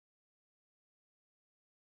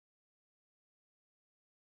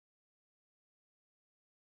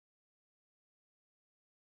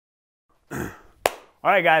All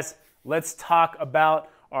right, guys, let's talk about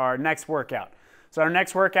our next workout. So our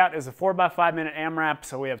next workout is a 4x5 minute AMRAP.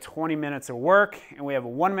 So we have 20 minutes of work and we have a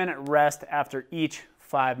 1 minute rest after each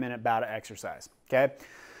 5-minute bout of exercise, okay?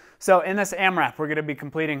 So in this AMRAP, we're gonna be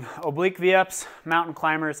completing oblique V-ups, mountain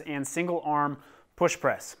climbers, and single arm push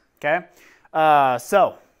press, okay?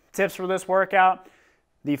 So tips for this workout,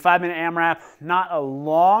 the 5-minute AMRAP, not a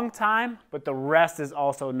long time, but the rest is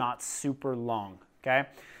also not super long, okay?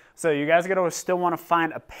 So you guys are gonna still wanna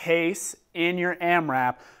find a pace in your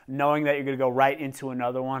AMRAP, knowing that you're gonna go right into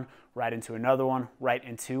another one, right into another one, right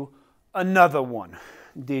into another one.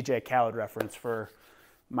 DJ Khaled reference for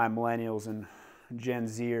my millennials and Gen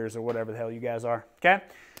Zers or whatever the hell you guys are, okay?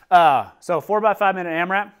 So 4x5 minute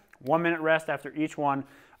AMRAP, 1 minute rest after each one.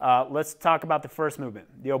 Let's talk about the first movement,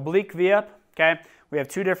 the oblique V-up, okay? We have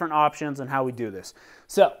two different options on how we do this.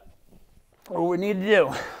 So what we need to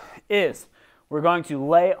do is we're going to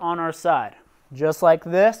lay on our side, just like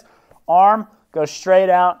this. Arm goes straight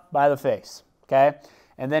out by the face, okay?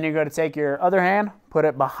 And then you're going to take your other hand, put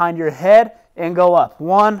it behind your head, and go up.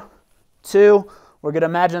 1, 2. We're going to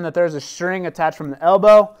imagine that there's a string attached from the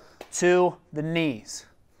elbow to the knees,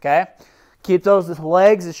 okay? Keep those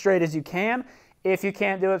legs as straight as you can. If you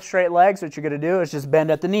can't do it straight legs, what you're going to do is just bend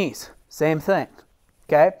at the knees. Same thing,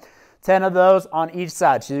 okay? 10 of those on each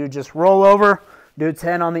side. So you just roll over, do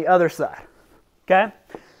 10 on the other side, okay?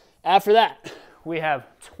 After that, we have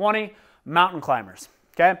 20 mountain climbers,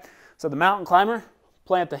 okay? So the mountain climber,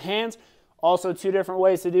 plant the hands. Also two different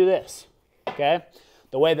ways to do this, okay?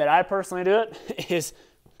 The way that I personally do it is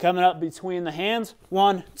coming up between the hands.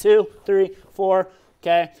 1, 2, 3, 4,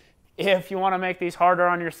 okay? If you want to make these harder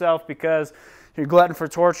on yourself because you're glutton for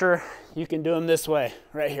torture, you can do them this way,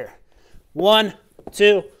 right here. 1,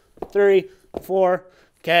 2, 3, 4,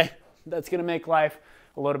 okay? That's going to make life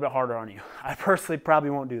a little bit harder on you. I personally probably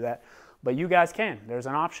won't do that, but you guys can. There's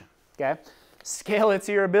an option, okay? Scale it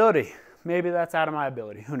to your ability. Maybe that's out of my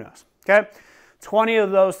ability. Who knows, okay? 20 of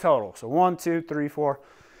those total. So 1, 2, 3, 4,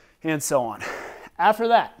 and so on. After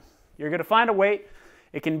that, you're going to find a weight.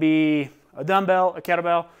 It can be a dumbbell, a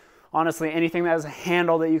kettlebell, honestly, anything that has a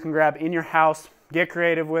handle that you can grab in your house. Get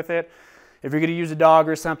creative with it. If you're going to use a dog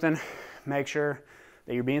or something, make sure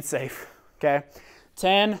that you're being safe, okay?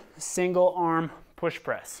 10 single arm push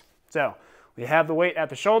press. So we have the weight at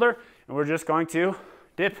the shoulder, and we're just going to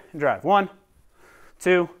dip and drive. 1,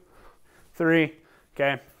 2, 3,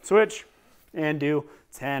 okay? Switch and do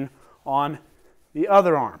 10 on the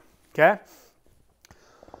other arm, okay?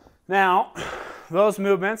 Now, those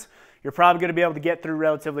movements, you're probably gonna be able to get through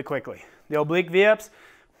relatively quickly. The oblique V-ups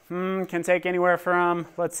can take anywhere from,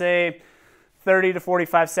 let's say, 30 to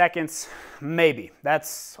 45 seconds, maybe.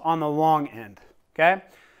 That's on the long end, okay?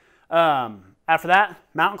 After that,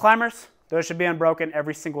 mountain climbers, those should be unbroken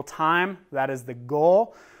every single time. That is the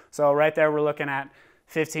goal. So right there, we're looking at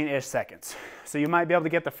 15-ish seconds. So you might be able to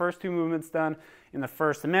get the first two movements done in the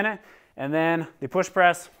first minute, and then the push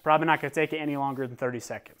press, probably not gonna take you any longer than 30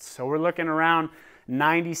 seconds. So we're looking around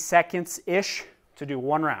 90 seconds-ish to do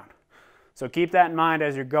one round. So keep that in mind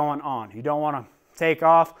as you're going on. You don't wanna take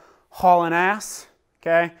off, hauling ass,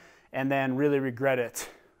 okay, and then really regret it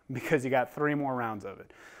because you got 3 more rounds of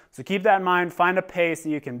it. So keep that in mind, find a pace that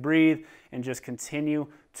you can breathe and just continue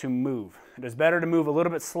to move. It is better to move a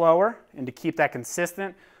little bit slower and to keep that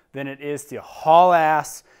consistent than it is to haul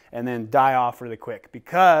ass and then die off really quick,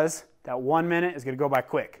 because that 1 minute is gonna go by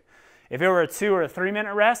quick. If it were a 2 or a 3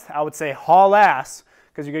 minute rest, I would say haul ass,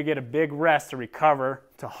 because you're gonna get a big rest to recover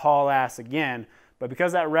to haul ass again. But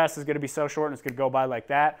because that rest is gonna be so short and it's gonna go by like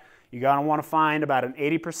that, you're gonna wanna find about an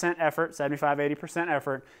 80% effort, 75, 80%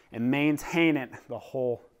 effort, and maintain it the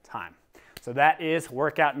whole time. So that is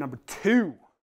workout number 2.